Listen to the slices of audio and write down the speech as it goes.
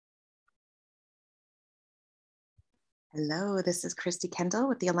Hello, this is Christy Kendall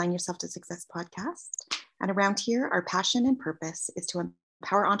with the Align Yourself to Success podcast. And around here, our passion and purpose is to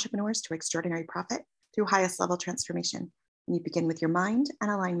empower entrepreneurs to extraordinary profit through highest level transformation. When you begin with your mind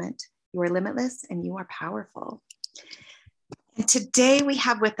and alignment, you are limitless and you are powerful. And today we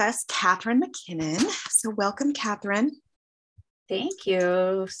have with us Catherine McKinnon. So welcome, Catherine. Thank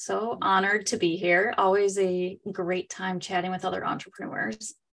you. So honored to be here. Always a great time chatting with other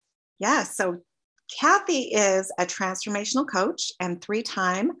entrepreneurs. Yeah, so Kathy is a transformational coach and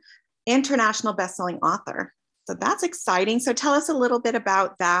 3-time international bestselling author. So that's exciting. So tell us a little bit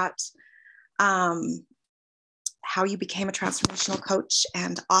about that, how you became a transformational coach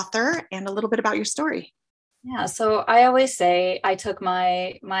and author, and a little bit about your story. Yeah, so I always say I took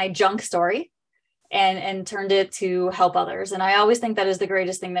my junk story and turned it to help others. And I always think that is the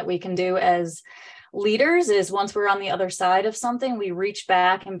greatest thing that we can do as leaders is once we're on the other side of something, we reach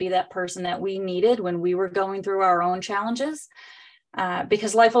back and be that person that we needed when we were going through our own challenges,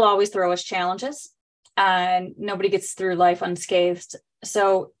 because life will always throw us challenges and nobody gets through life unscathed.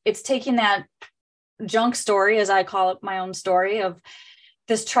 So it's taking that junk story, as I call it, my own story of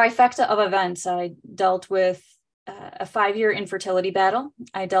this trifecta of events. I dealt with a 5-year infertility battle.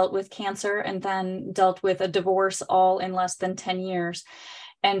 I dealt with cancer and then dealt with a divorce all in less than 10 years.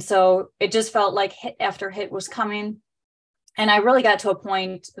 And so it just felt like hit after hit was coming. And I really got to a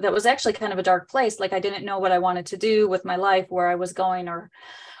point that was actually kind of a dark place. Like I didn't know what I wanted to do with my life, where I was going or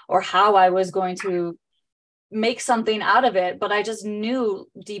how I was going to make something out of it. But I just knew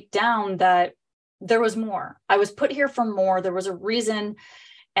deep down that there was more. I was put here for more. There was a reason,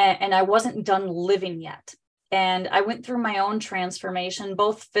 and I wasn't done living yet. And I went through my own transformation,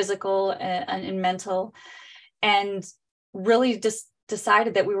 both physical and mental, and really just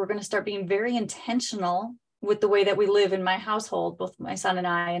decided that we were going to start being very intentional with the way that we live in my household, both my son and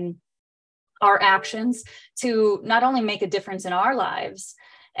I, and our actions to not only make a difference in our lives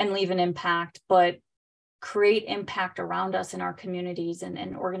and leave an impact, but create impact around us in our communities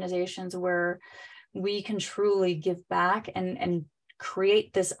and organizations where we can truly give back and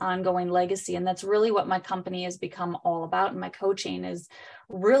create this ongoing legacy. And that's really what my company has become all about. And my coaching is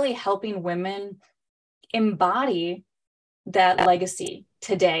really helping women embody that legacy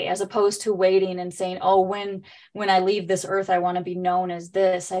today, as opposed to waiting and saying, oh, when I leave this earth, I want to be known as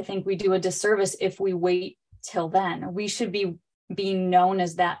this. I think we do a disservice if we wait till then. We should be being known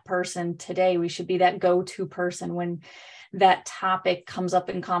as that person today. We should be that go-to person when that topic comes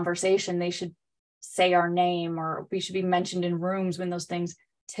up in conversation. They should say our name, or we should be mentioned in rooms when those things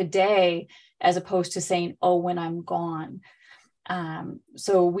today, as opposed to saying, oh, when I'm gone.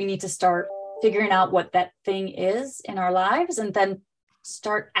 So we need to start figuring out what that thing is in our lives and then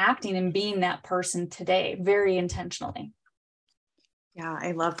start acting and being that person today, very intentionally. Yeah,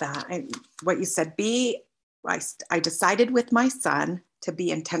 I love that. What you said, I decided with my son to be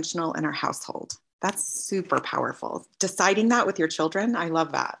intentional in our household. That's super powerful. Deciding that with your children. I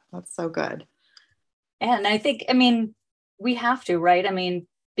love that. That's so good. And I think, we have to, right?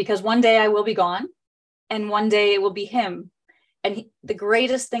 Because one day I will be gone and one day it will be him. And the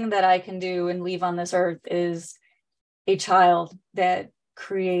greatest thing that I can do and leave on this earth is a child that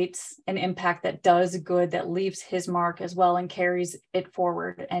creates an impact, that does good, that leaves his mark as well and carries it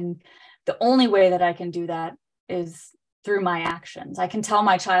forward. And the only way that I can do that is through my actions. I can tell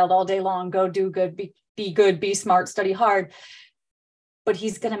my child all day long, go do good, be good, be smart, study hard. But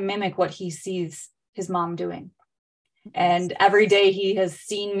he's going to mimic what he sees his mom doing. And every day he has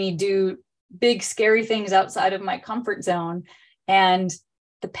seen me do big, scary things outside of my comfort zone. And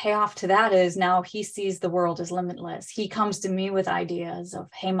the payoff to that is now he sees the world as limitless. He comes to me with ideas of,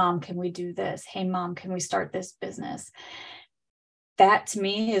 hey, mom, can we do this? Hey, mom, can we start this business? That to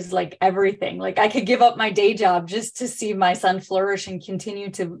me is like everything. Like I could give up my day job just to see my son flourish and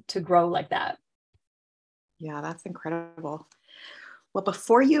continue to grow like that. Yeah, that's incredible. Well,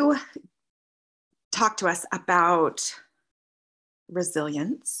 before you talk to us about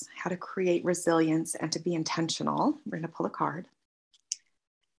resilience, how to create resilience and to be intentional, we're going to pull a card.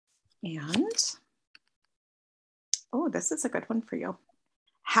 And, oh, this is a good one for you.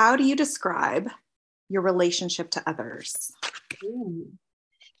 How do you describe your relationship to others? Ooh.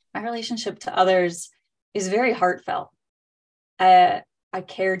 My relationship to others is very heartfelt. I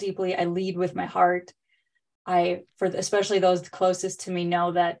care deeply. I lead with my heart. Especially those closest to me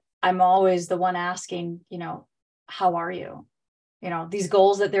know that I'm always the one asking, how are you? These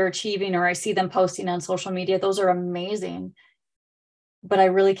goals that they're achieving, or I see them posting on social media, those are amazing. But I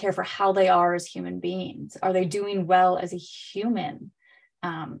really care for how they are as human beings. Are they doing well as a human?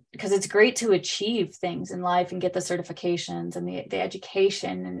 Because it's great to achieve things in life and get the certifications and the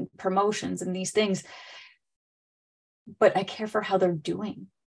education and promotions and these things. but I care for how they're doing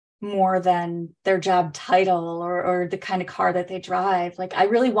more than their job title or the kind of car that they drive. Like, I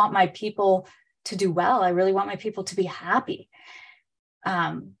really want my people to do well. I really want my people to be happy.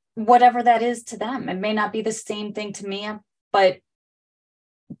 Whatever that is to them. It may not be the same thing to me, but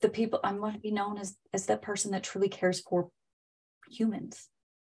the people, I want to be known as that person that truly cares for humans.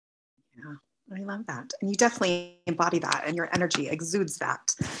 Yeah, I love that. And you definitely embody that, and your energy exudes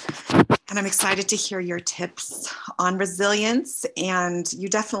that. And I'm excited to hear your tips on resilience. And you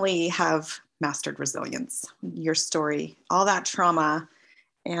definitely have mastered resilience. Your story, all that trauma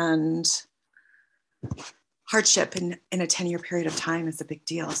and hardship in a 10-year period of time is a big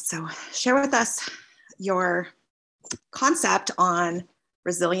deal. So share with us your concept on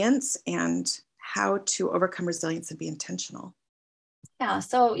resilience and how to overcome resilience and be intentional. Yeah.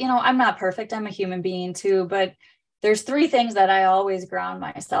 So, I'm not perfect. I'm a human being too, but there's 3 things that I always ground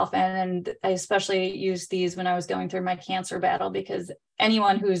myself in. And I especially used these when I was going through my cancer battle, because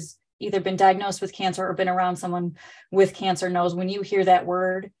anyone who's either been diagnosed with cancer or been around someone with cancer knows when you hear that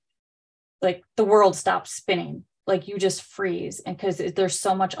word, like the world stops spinning, like you just freeze. And because there's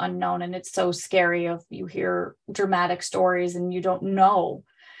so much unknown, and it's so scary of you hear dramatic stories and you don't know.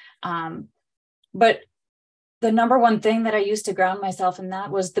 But the number one thing that I used to ground myself in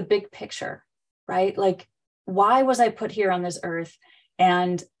that was the big picture, right? Like, why was I put here on this earth?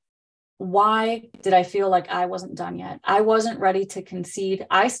 And why did I feel like I wasn't done yet? I wasn't ready to concede.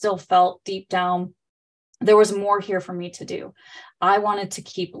 I still felt deep down there was more here for me to do. I wanted to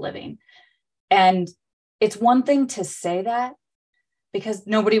keep living. And it's one thing to say that, because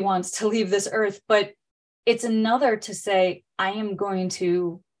nobody wants to leave this earth, but it's another to say, I am going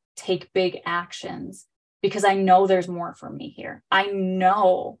to take big actions because I know there's more for me here. I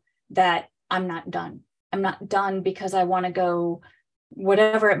know that I'm not done. I'm not done because I want to go,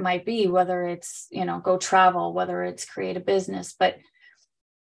 whatever it might be, whether it's, go travel, whether it's create a business, but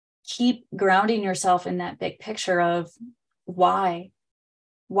keep grounding yourself in that big picture of why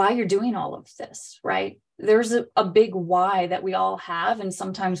you're doing all of this, right? There's a big why that we all have. And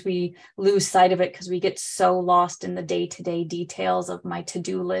sometimes we lose sight of it because we get so lost in the day-to-day details of my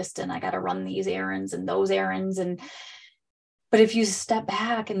to-do list. And I got to run these errands and those errands. But if you step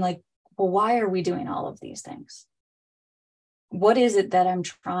back and like, well, why are we doing all of these things? What is it that I'm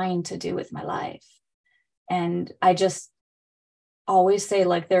trying to do with my life? And I just always say,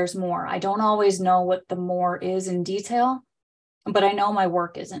 like, there's more. I don't always know what the more is in detail, but I know my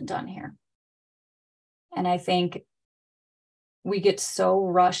work isn't done here. And I think we get so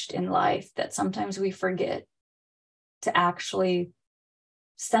rushed in life that sometimes we forget to actually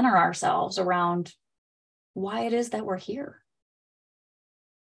center ourselves around why it is that we're here.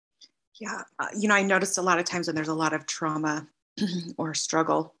 Yeah. I noticed a lot of times when there's a lot of trauma or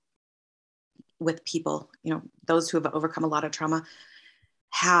struggle with people, those who have overcome a lot of trauma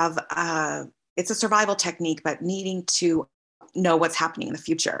have, it's a survival technique, but needing to know what's happening in the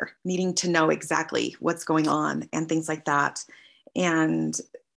future, needing to know exactly what's going on and things like that. And,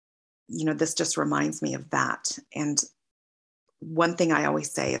 this just reminds me of that. And one thing I always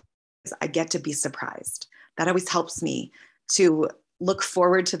say is I get to be surprised. That always helps me to look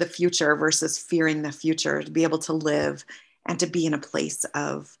forward to the future versus fearing the future, to be able to live and to be in a place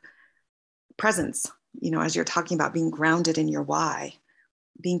of presence, as you're talking about being grounded in your why.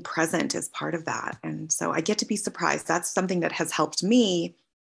 Being present is part of that. And so I get to be surprised. That's something that has helped me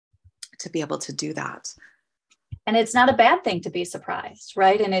to be able to do that. And it's not a bad thing to be surprised,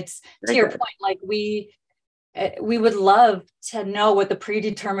 right? And it's to your point, like we would love to know what the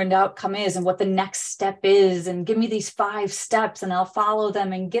predetermined outcome is and what the next step is, and give me these 5 steps and I'll follow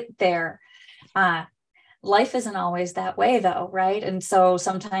them and get there. Life isn't always that way though, right? And so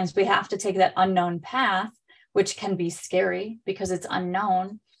sometimes we have to take that unknown path, which can be scary because it's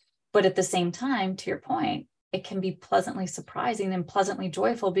unknown. But at the same time, to your point, it can be pleasantly surprising and pleasantly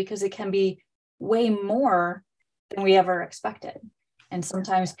joyful because it can be way more than we ever expected. And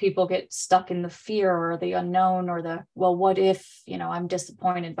sometimes people get stuck in the fear or the unknown or well, what if, I'm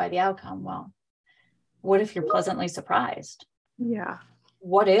disappointed by the outcome? Well, what if you're pleasantly surprised? Yeah.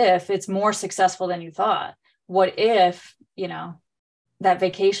 What if it's more successful than you thought? What if, that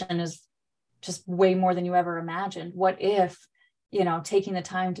vacation is just way more than you ever imagined? What if, taking the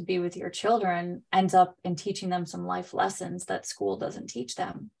time to be with your children ends up in teaching them some life lessons that school doesn't teach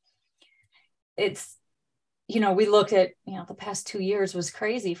them? It's, we looked at, the past 2 years was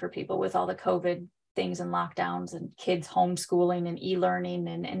crazy for people with all the COVID things and lockdowns and kids homeschooling and e-learning.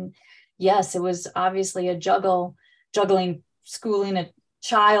 And yes, it was obviously a juggling schooling a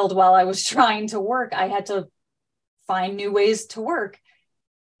child while I was trying to work. I had to find new ways to work,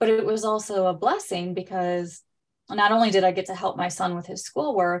 but it was also a blessing because not only did I get to help my son with his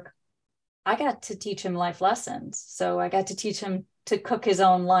schoolwork, I got to teach him life lessons. So I got to teach him to cook his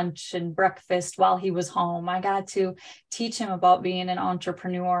own lunch and breakfast while he was home. I got to teach him about being an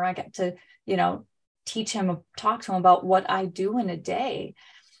entrepreneur. I got to, teach him, talk to him about what I do in a day.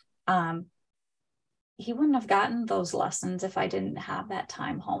 He wouldn't have gotten those lessons if I didn't have that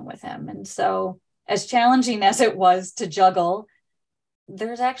time home with him. And so, as challenging as it was to juggle,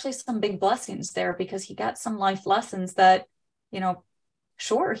 there's actually some big blessings there, because he got some life lessons that,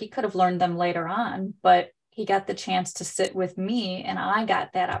 sure, he could have learned them later on, but he got the chance to sit with me, and I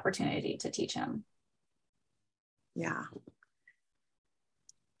got that opportunity to teach him. Yeah.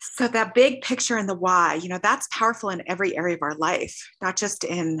 So that big picture and the why, that's powerful in every area of our life, not just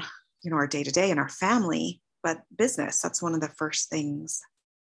in, our day-to-day and our family, but business. That's one of the first things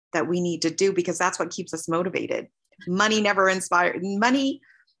that we need to do, because that's what keeps us motivated. Money might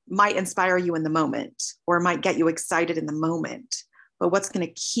inspire you in the moment, or might get you excited in the moment. But what's going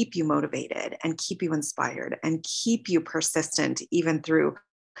to keep you motivated and keep you inspired and keep you persistent, even through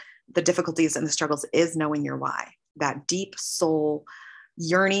the difficulties and the struggles, is knowing your why, that deep soul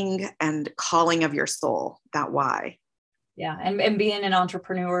yearning and calling of your soul, that why. Yeah. And being an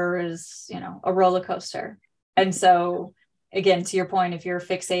entrepreneur is, a roller coaster. And so again, to your point, if you're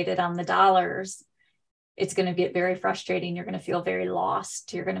fixated on the dollars, it's going to get very frustrating. You're going to feel very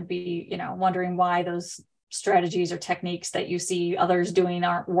lost. You're going to be, wondering why those strategies or techniques that you see others doing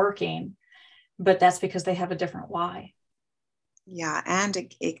aren't working. But that's because they have a different why. Yeah.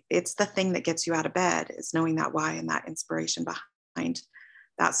 And it's the thing that gets you out of bed, is knowing that why and that inspiration behind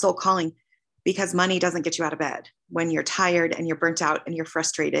that soul calling, because money doesn't get you out of bed. When you're tired and you're burnt out and you're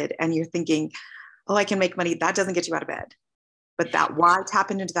frustrated and you're thinking, oh, I can make money, that doesn't get you out of bed. But that why,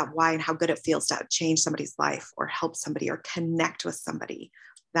 tapping into that why and how good it feels to change somebody's life or help somebody or connect with somebody,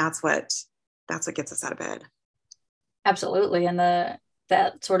 that's what gets us out of bed. Absolutely. And that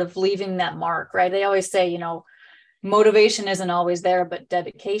sort of leaving that mark, right? They always say, motivation isn't always there, but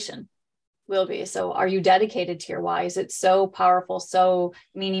dedication will be. So are you dedicated to your why? Is it so powerful, so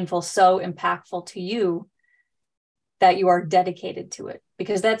meaningful, so impactful to you that you are dedicated to it?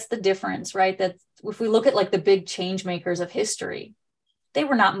 Because that's the difference, right? That if we look at like the big change makers of history, they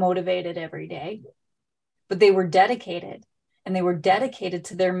were not motivated every day, but they were dedicated, and they were dedicated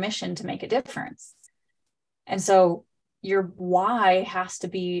to their mission to make a difference. And so your why has to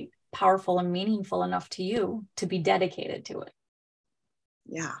be powerful and meaningful enough to you to be dedicated to it.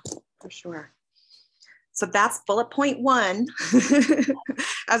 Yeah, for sure. So that's bullet point 1.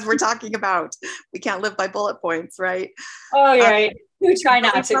 As we're talking about, we can't live by bullet points, right? Oh, yeah, right. We try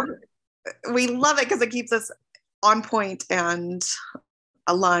not to. We love it because it keeps us on point and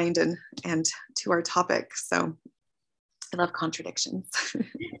aligned and to our topic. So I love contradictions.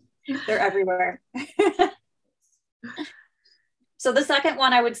 They're everywhere. So the second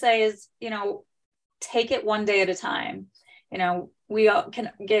one I would say is, take it one day at a time. We all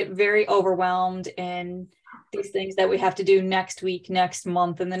can get very overwhelmed in these things that we have to do next week, next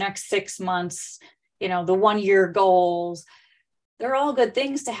month, and the next 6 months, the 1-year goals. They're all good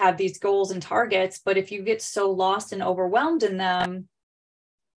things to have these goals and targets. But if you get so lost and overwhelmed in them,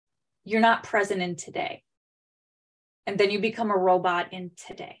 you're not present in today. And then you become a robot in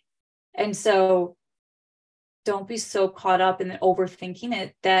today. And so don't be so caught up in overthinking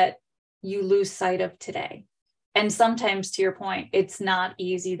it that you lose sight of today. And sometimes, to your point, it's not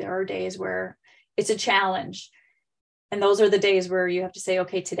easy. There are days where it's a challenge. And those are the days where you have to say,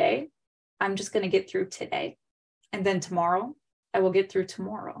 okay, today, I'm just going to get through today. And then tomorrow, I will get through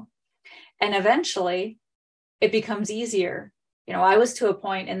tomorrow. And eventually, it becomes easier. I was to a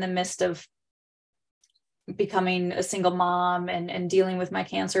point in the midst of becoming a single mom and dealing with my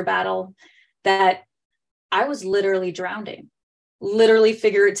cancer battle that I was literally drowning, literally,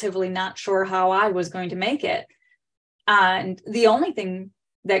 figuratively, not sure how I was going to make it. And the only thing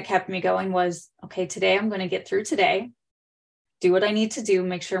that kept me going was, okay, today I'm going to get through today, do what I need to do,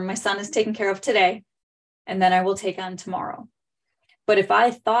 make sure my son is taken care of today, and then I will take on tomorrow. But if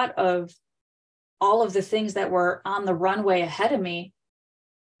I thought of all of the things that were on the runway ahead of me,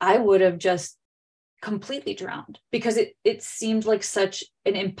 I would have just completely drowned, because it seemed like such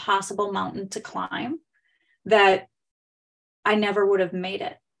an impossible mountain to climb that I never would have made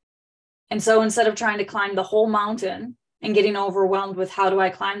it. And so instead of trying to climb the whole mountain and getting overwhelmed with how do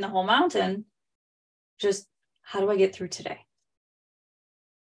I climb the whole mountain, just how do I get through today?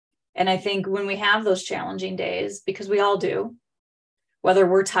 And I think when we have those challenging days, because we all do, whether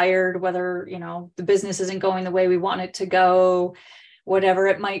we're tired, whether, the business isn't going the way we want it to go, whatever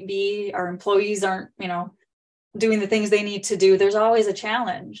it might be, our employees aren't, doing the things they need to do, there's always a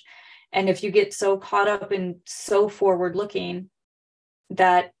challenge. And if you get so caught up and so forward looking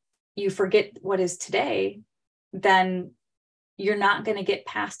that you forget what is today, then you're not going to get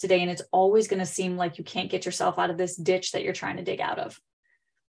past today. And it's always going to seem like you can't get yourself out of this ditch that you're trying to dig out of.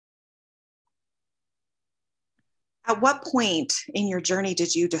 At what point in your journey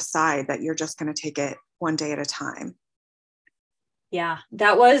did you decide that you're just going to take it one day at a time? Yeah,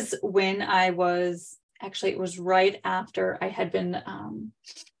 that was when it was right after I had been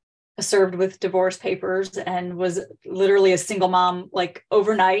served with divorce papers and was literally a single mom, like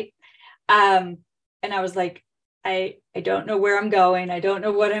overnight. And I was like, I don't know where I'm going. I don't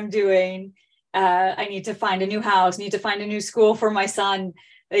know what I'm doing. I need to find a new house, need to find a new school for my son,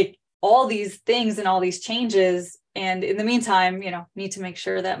 like all these things and all these changes. And in the meantime, need to make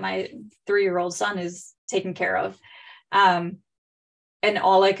sure that my 3-year-old son is taken care of. And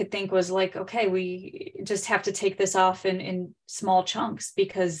all I could think was like, okay, we just have to take this off in small chunks,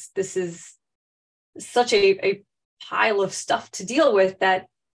 because this is such a pile of stuff to deal with that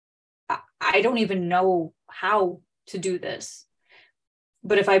I don't even know how to do this.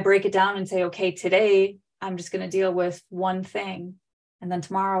 But if I break it down and say, okay, today I'm just going to deal with one thing, and then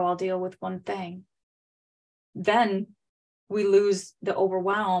tomorrow I'll deal with one thing, then we lose the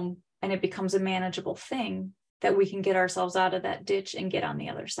overwhelm and it becomes a manageable thing that we can get ourselves out of that ditch and get on the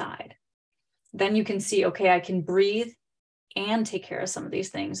other side. Then you can see, okay, I can breathe and take care of some of these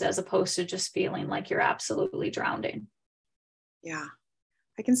things, as opposed to just feeling like you're absolutely drowning. Yeah.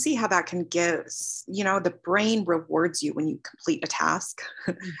 I can see how that can give, the brain rewards you when you complete a task,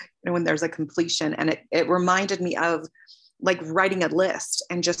 when there's a completion. And it reminded me of like writing a list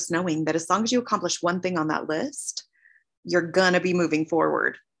and just knowing that as long as you accomplish one thing on that list, you're going to be moving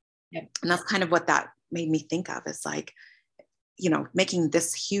forward. Yep. And that's kind of what that made me think of, is like, making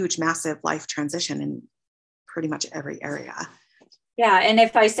this huge, massive life transition in pretty much every area. Yeah. And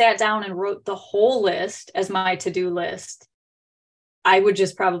if I sat down and wrote the whole list as my to-do list, I would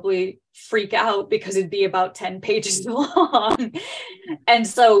just probably freak out, because it'd be about 10 pages long. And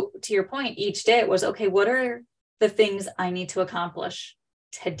so to your point, each day it was, okay, what are the things I need to accomplish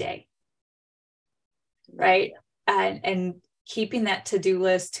today? Right. And keeping that to-do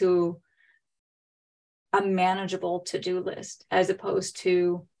list to a manageable to-do list, as opposed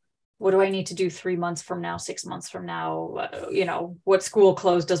to, what do I need to do 3 months from now, 6 months from now? What school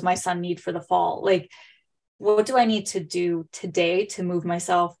clothes does my son need for the fall? Like, what do I need to do today to move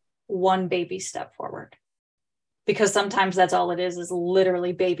myself one baby step forward? Because sometimes that's all it is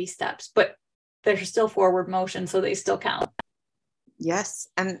literally baby steps, but they're still forward motion, so they still count. Yes.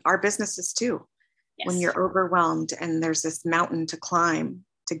 And our businesses too. Yes. When you're overwhelmed and there's this mountain to climb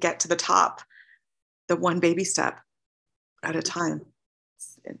to get to the top, the one baby step at a time,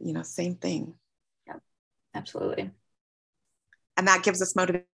 same thing. Yeah, absolutely. And that gives us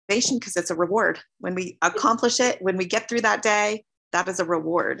motivation, because it's a reward. When we accomplish it, when we get through that day, that is a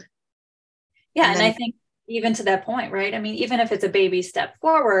reward. Yeah. And I think even to that point, right? I mean, even if it's a baby step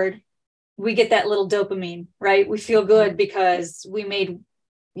forward, we get that little dopamine, right? We feel good because we made,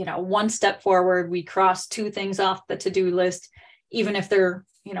 one step forward. We crossed 2 things off the to-do list, even if they're,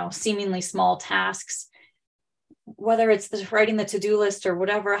 seemingly small tasks, whether it's writing the to-do list or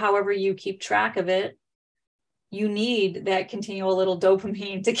whatever, however you keep track of it. You need that continual little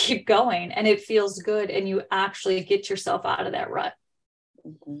dopamine to keep going, and it feels good, and you actually get yourself out of that rut.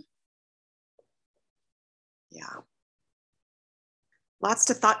 Mm-hmm. Yeah. Lots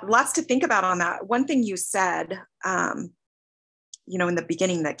to think about on that. One thing you said, in the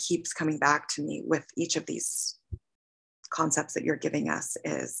beginning that keeps coming back to me with each of these concepts that you're giving us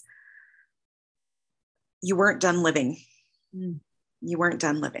is, you weren't done living. Mm. You weren't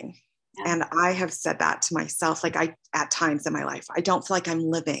done living. Yeah. And I have said that to myself, like at times in my life, I don't feel like I'm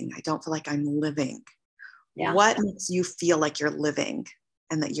living. I don't feel like I'm living. Yeah. What makes you feel like you're living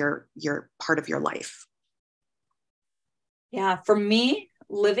and that you're part of your life? Yeah. For me,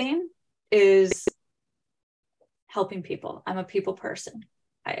 living is helping people. I'm a people person.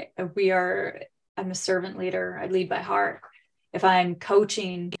 I'm a servant leader. I lead by heart. If I'm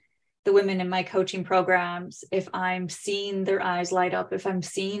coaching the women in my coaching programs, if I'm seeing their eyes light up, if I'm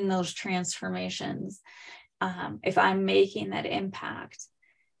seeing those transformations, if I'm making that impact,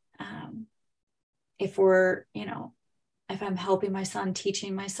 if I'm helping my son,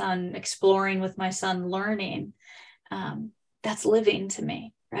 teaching my son, exploring with my son, learning, that's living to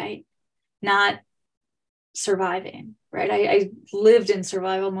me, right? Not surviving, right? I lived in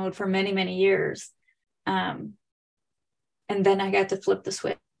survival mode for many, many years. And then I got to flip the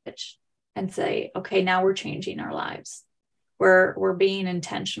switch and say, okay, now we're changing our lives. We're being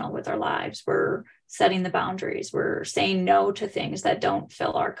intentional with our lives. We're setting the boundaries. We're saying no to things that don't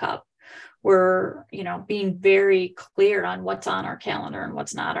fill our cup. We're, being very clear on what's on our calendar and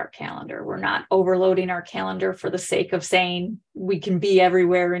what's not our calendar. We're not overloading our calendar for the sake of saying we can be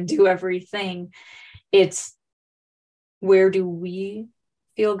everywhere and do everything. It's, where do we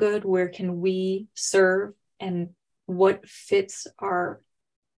feel good? Where can we serve? And what fits our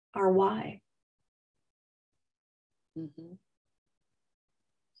why? Mm-hmm.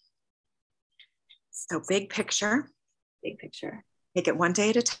 So big picture. Big picture. Take it one day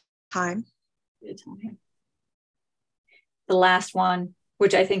at a time. The last one,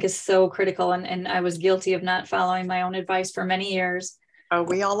 which I think is so critical, and I was guilty of not following my own advice for many years. Oh,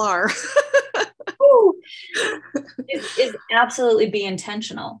 we all are. is absolutely be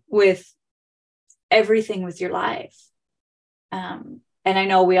intentional with everything with your life. And I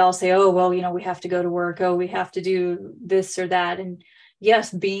know we all say, oh, well, we have to go to work. Oh, we have to do this or that. And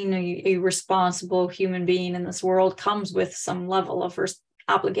yes, being a responsible human being in this world comes with some level of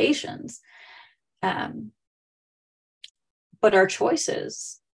obligations. But our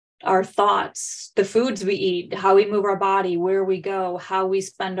choices, our thoughts, the foods we eat, how we move our body, where we go, how we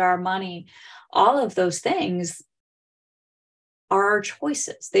spend our money, all of those things are our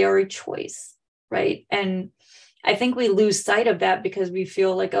choices. They are a choice, right? And I think we lose sight of that because we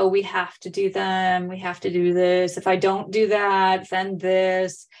feel like, oh, we have to do them. We have to do this. If I don't do that, then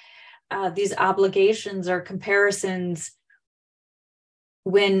this. These obligations or comparisons,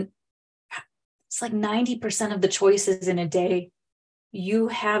 when it's like 90% of the choices in a day, you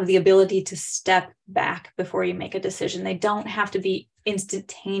have the ability to step back before you make a decision. They don't have to be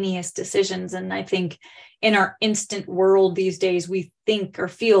instantaneous decisions. And I think in our instant world these days, we think or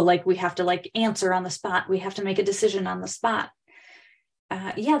feel like we have to answer on the spot. We have to make a decision on the spot.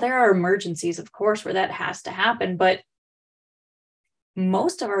 Yeah, there are emergencies, of course, where that has to happen. But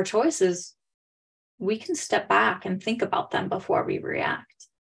most of our choices, we can step back and think about them before we react.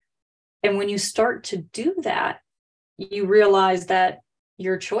 And when you start to do that, you realize that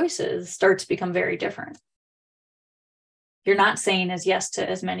your choices start to become very different. You're not saying as yes to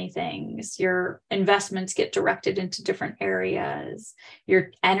as many things. Your investments get directed into different areas. Your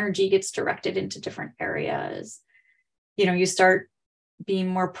energy gets directed into different areas. You start being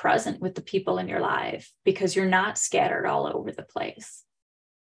more present with the people in your life because you're not scattered all over the place.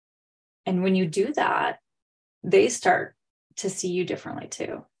 And when you do that, they start to see you differently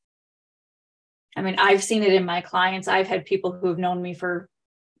too. I mean, I've seen it in my clients. I've had people who have known me for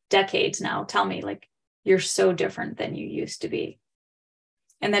decades now tell me, you're so different than you used to be.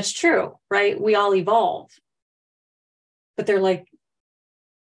 And that's true, right? We all evolve. But they're like,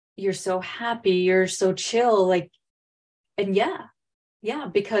 you're so happy, you're so chill. And yeah,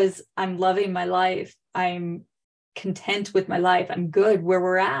 because I'm loving my life. I'm content with my life. I'm good where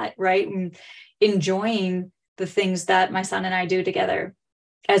we're at, right? And enjoying the things that my son and I do together,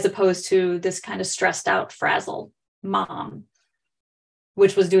 as opposed to this kind of stressed out, frazzled mom,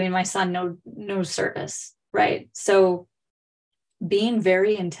 which was doing my son no service, right? So being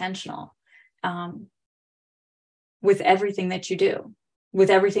very intentional with everything that you do, with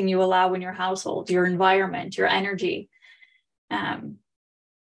everything you allow in your household, your environment, your energy.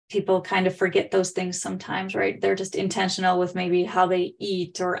 People kind of forget those things sometimes, right? They're just intentional with maybe how they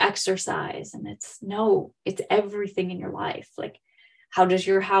eat or exercise. And it's everything in your life. How does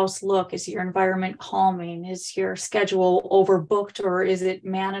your house look? Is your environment calming? Is your schedule overbooked or is it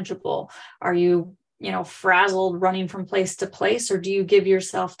manageable? Are you, frazzled running from place to place, or do you give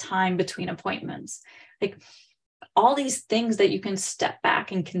yourself time between appointments? All these things that you can step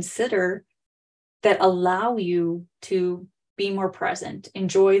back and consider that allow you to be more present,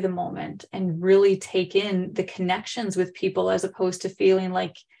 enjoy the moment, and really take in the connections with people, as opposed to feeling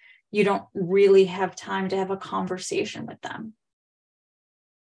like you don't really have time to have a conversation with them.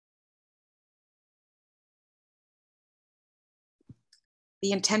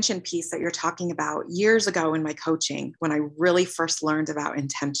 The intention piece that you're talking about, years ago in my coaching, when I really first learned about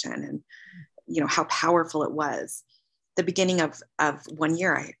intention and how powerful it was, the beginning of one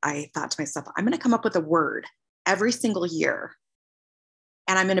year, I thought to myself, I'm going to come up with a word every single year,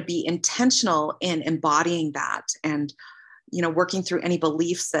 and I'm going to be intentional in embodying that and working through any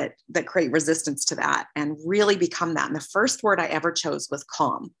beliefs that create resistance to that, and really become that. And the first word I ever chose was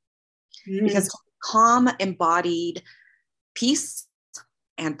calm, because calm embodied peace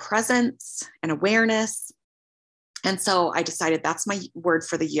and presence and awareness. And so I decided that's my word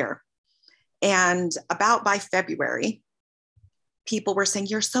for the year. And about by February, people were saying,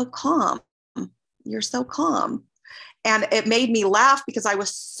 you're so calm. You're so calm. And it made me laugh because I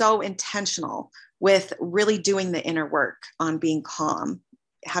was so intentional with really doing the inner work on being calm,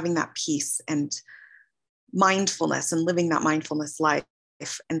 having that peace and mindfulness and living that mindfulness life.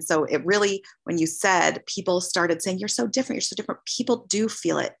 And so it really, when you said people started saying, you're so different, people do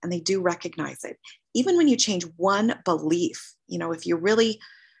feel it and they do recognize it. Even when you change one belief, if you really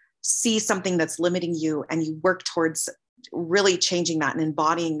see something that's limiting you and you work towards really changing that and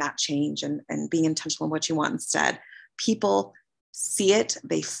embodying that change and being intentional in what you want instead, people see it,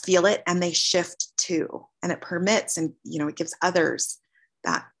 they feel it, and they shift too. And it permits and, it gives others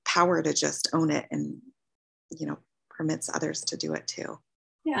that power to just own it and, permits others to do it too.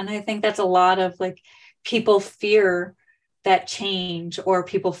 Yeah. And I think that's a lot of people fear that change, or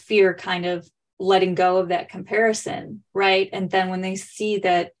people fear kind of letting go of that comparison. Right. And then when they see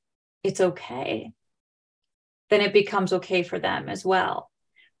that it's okay, then it becomes okay for them as well.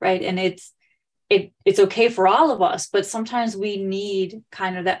 Right. And it's okay for all of us, but sometimes we need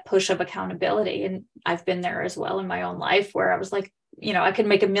kind of that push of accountability. And I've been there as well in my own life, where I was like, I could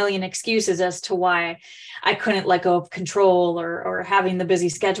make a million excuses as to why I couldn't let go of control or having the busy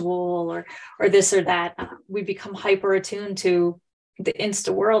schedule or this or that. We become hyper attuned to the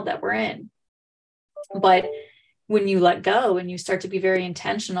Insta world that we're in. But when you let go and you start to be very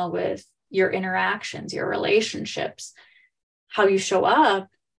intentional with your interactions, your relationships, how you show up,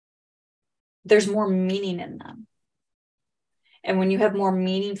 there's more meaning in them. And when you have more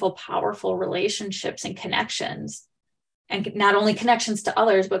meaningful, powerful relationships and connections, and not only connections to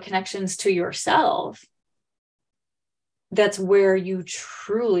others, but connections to yourself, that's where you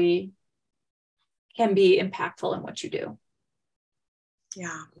truly can be impactful in what you do.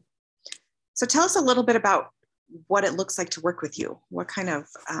 Yeah. So tell us a little bit about what it looks like to work with you. What kind of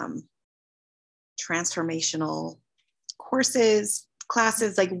transformational courses,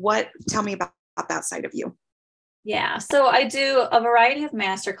 classes, tell me about that side of you. Yeah. So I do a variety of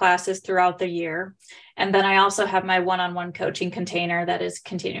master classes throughout the year. And then I also have my one-on-one coaching container that is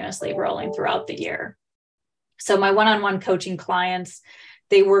continuously rolling throughout the year. So my one-on-one coaching clients,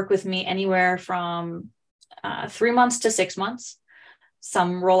 they work with me anywhere from 3 months to 6 months.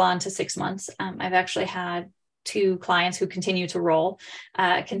 Some roll on to 6 months. I've actually had 2 clients who continue to roll,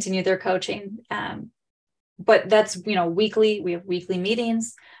 continue their coaching. But that's, weekly. We have weekly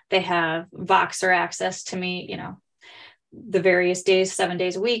meetings. They have Voxer access to me, the various days, 7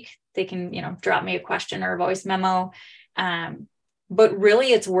 days a week. They can, drop me a question or a voice memo. But really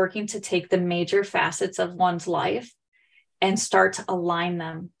it's working to take the major facets of one's life and start to align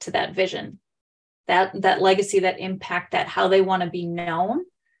them to that vision, that legacy, that impact, that how they want to be known.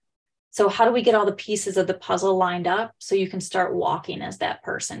 So how do we get all the pieces of the puzzle lined up so you can start walking as that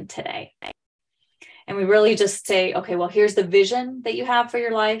person today? And we really just say, okay, well, here's the vision that you have for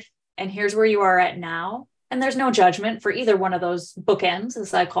your life, and here's where you are at now. And there's no judgment for either one of those bookends,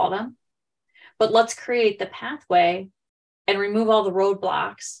 as I call them. But let's create the pathway and remove all the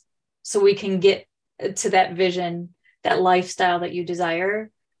roadblocks so we can get to that vision, that lifestyle that you desire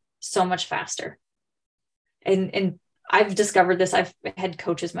so much faster. And I've discovered this. I've had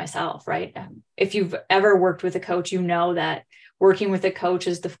coaches myself, right? If you've ever worked with a coach, you know that working with a coach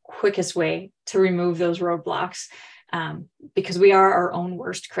is the quickest way to remove those roadblocks, because we are our own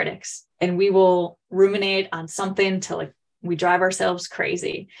worst critics and we will ruminate on something till we drive ourselves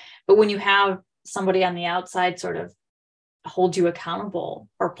crazy. But when you have somebody on the outside sort of hold you accountable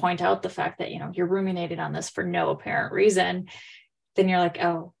or point out the fact that, you're ruminating on this for no apparent reason, then you're like,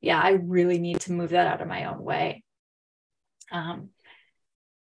 oh yeah, I really need to move that out of my own way.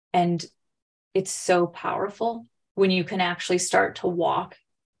 And it's so powerful when you can actually start to walk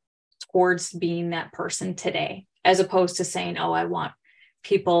towards being that person today, as opposed to saying, oh, I want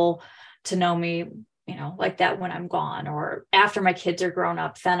people to know me, like that when I'm gone, or after my kids are grown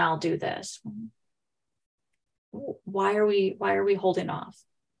up, then I'll do this. Why are we holding off?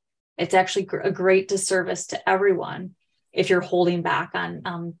 It's actually a great disservice to everyone if you're holding back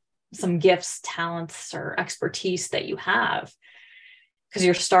on some gifts, talents, or expertise that you have, because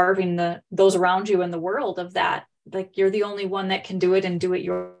you're starving those around you in the world of that. Like, you're the only one that can do it and do it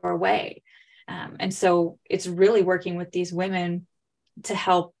your way. And so it's really working with these women to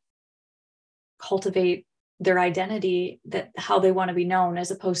help cultivate their identity, that how they want to be known,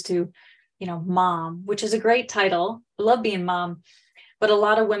 as opposed to, mom, which is a great title. I love being mom, but a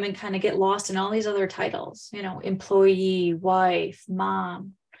lot of women kind of get lost in all these other titles, employee, wife,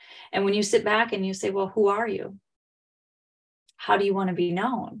 mom. And when you sit back and you say, well, who are you? How do you want to be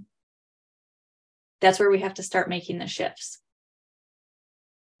known? That's where we have to start making the shifts.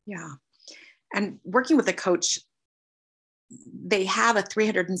 Yeah. And working with a coach, they have a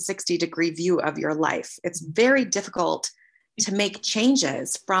 360-degree view of your life. It's very difficult to make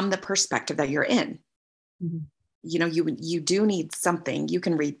changes from the perspective that you're in. Mm-hmm. You do need something. You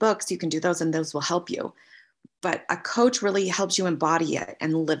can read books, you can do those, and those will help you. but a coach really helps you embody it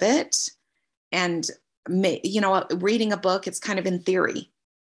and live it. And, reading a book, it's kind of in theory.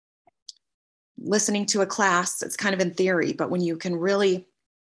 Listening to a class, it's kind of in theory, but when you can really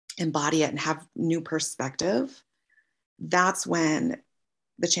embody it and have new perspective, that's when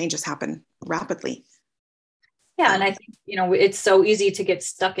the changes happen rapidly. Yeah. And I think, it's so easy to get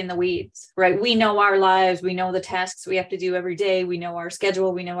stuck in the weeds, right? We know our lives, we know the tasks we have to do every day, we know our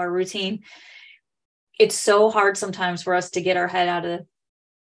schedule, we know our routine. It's so hard sometimes for us to get our head out of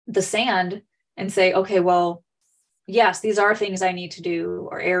the sand and say, okay, well, yes, these are things I need to do,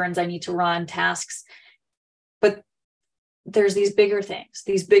 or errands I need to run, tasks, but there's these bigger things,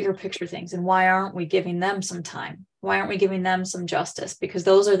 these bigger picture things. And why aren't we giving them some time? Why aren't we giving them some justice? Because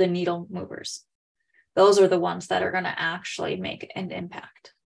those are the needle movers. Those are the ones that are going to actually make an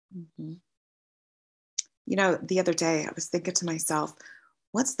impact. Mm-hmm. The other day I was thinking to myself,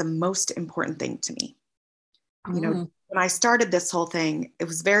 what's the most important thing to me? When I started this whole thing, it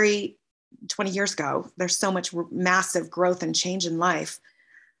was 20 years ago. There's so much massive growth and change in life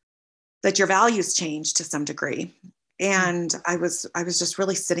that your values change to some degree. And I was just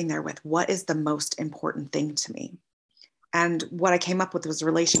really sitting there with, what is the most important thing to me? And what I came up with was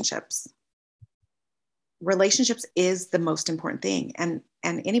relationships. Relationships is the most important thing. And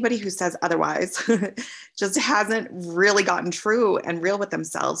anybody who says otherwise just hasn't really gotten true and real with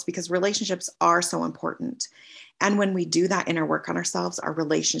themselves, because relationships are so important. And when we do that inner work on ourselves, our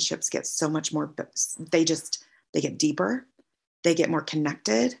relationships get so much more, they get deeper, they get more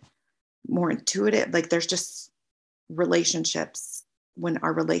connected, more intuitive. Like there's just relationships. When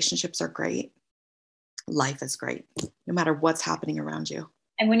our relationships are great, life is great, no matter what's happening around you.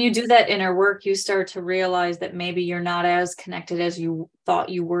 And when you do that inner work, you start to realize that maybe you're not as connected as you thought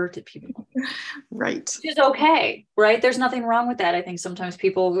you were to people. Right. Which is okay, right? There's nothing wrong with that. I think sometimes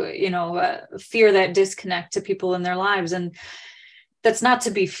people, fear that disconnect to people in their lives. And that's not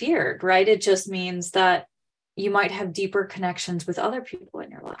to be feared, right? It just means that you might have deeper connections with other people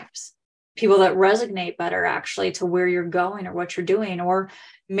in your lives. People that resonate better actually to where you're going or what you're doing. Or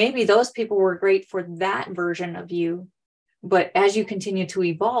maybe those people were great for that version of you. But as you continue to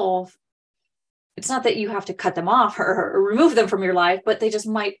evolve, it's not that you have to cut them off or remove them from your life, but they just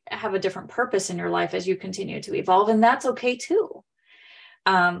might have a different purpose in your life as you continue to evolve. And that's okay too.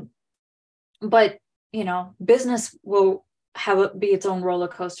 But, business will be its own roller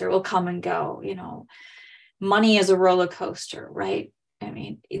coaster. It will come and go. Money is a roller coaster, right? I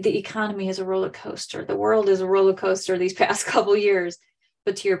mean, the economy is a roller coaster. The world is a roller coaster these past couple of years.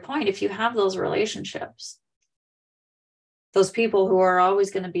 But to your point, if you have those relationships, those people who are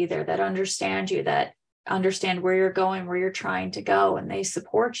always going to be there, that understand you, that understand where you're going, where you're trying to go, and they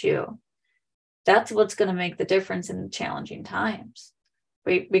support you, that's what's going to make the difference in challenging times.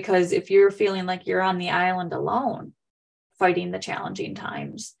 Right? Because if you're feeling like you're on the island alone, fighting the challenging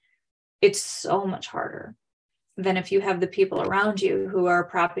times, it's so much harder than if you have the people around you who are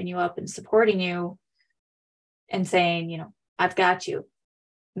propping you up and supporting you and saying, I've got you.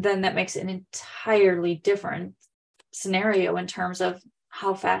 Then that makes an entirely different scenario in terms of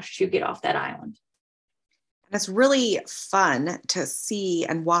how fast you get off that island. And it's really fun to see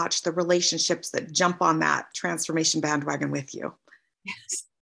and watch the relationships that jump on that transformation bandwagon with you. Yes.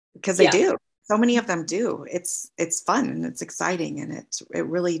 Because they do. So many of them do. It's fun and it's exciting, and it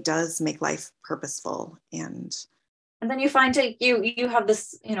really does make life purposeful. And then you find you have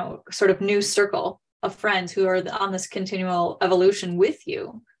this, sort of new circle of friends who are on this continual evolution with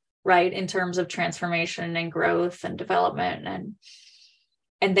you, right? In terms of transformation and growth and development.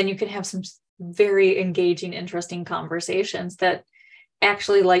 And then you can have some very engaging, interesting conversations that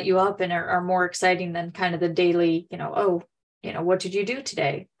actually light you up and are more exciting than kind of the daily, what did you do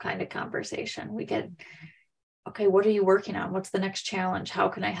today kind of conversation. We get, okay, what are you working on? What's the next challenge? How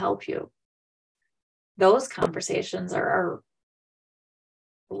can I help you? Those conversations are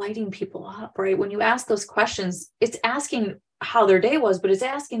lighting people up, right? When you ask those questions, it's asking how their day was, but it's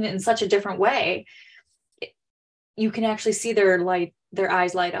asking it in such a different way. You can actually see their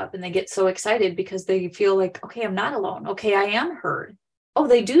eyes light up, and they get so excited because they feel like, okay, I'm not alone. Okay, I am heard. Oh,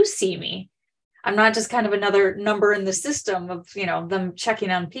 they do see me. I'm not just kind of another number in the system of, them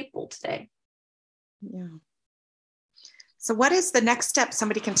checking on people today. Yeah. So what is the next step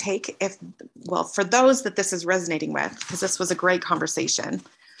somebody can take for those that this is resonating with, because this was a great conversation,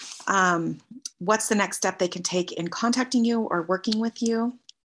 what's the next step they can take in contacting you or working with you?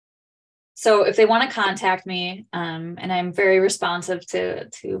 So if they want to contact me, and I'm very responsive to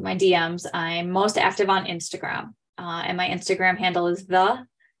my DMs, I'm most active on Instagram. And my Instagram handle is the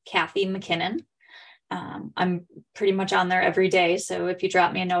Kathy McKinnon. I'm pretty much on there every day. So if you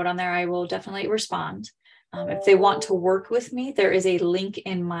drop me a note on there, I will definitely respond. If they want to work with me, there is a link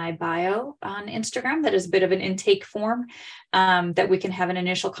in my bio on Instagram that is a bit of an intake form that we can have an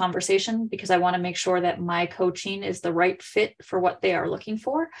initial conversation, because I want to make sure that my coaching is the right fit for what they are looking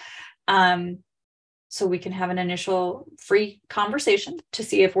for. So we can have an initial free conversation to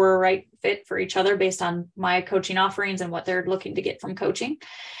see if we're a right fit for each other based on my coaching offerings and what they're looking to get from coaching.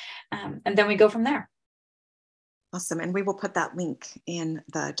 And then we go from there. Awesome. And we will put that link in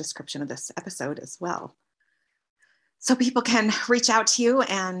the description of this episode as well, so people can reach out to you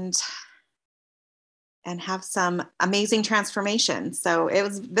and have some amazing transformation. So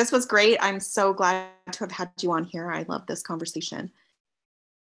this was great. I'm so glad to have had you on here. I love this conversation.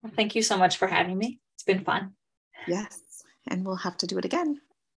 Well, thank you so much for having me. It's been fun. Yes. And we'll have to do it again.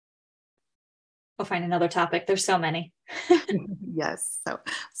 We'll find another topic. There's so many. Yes. So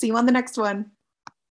see you on the next one.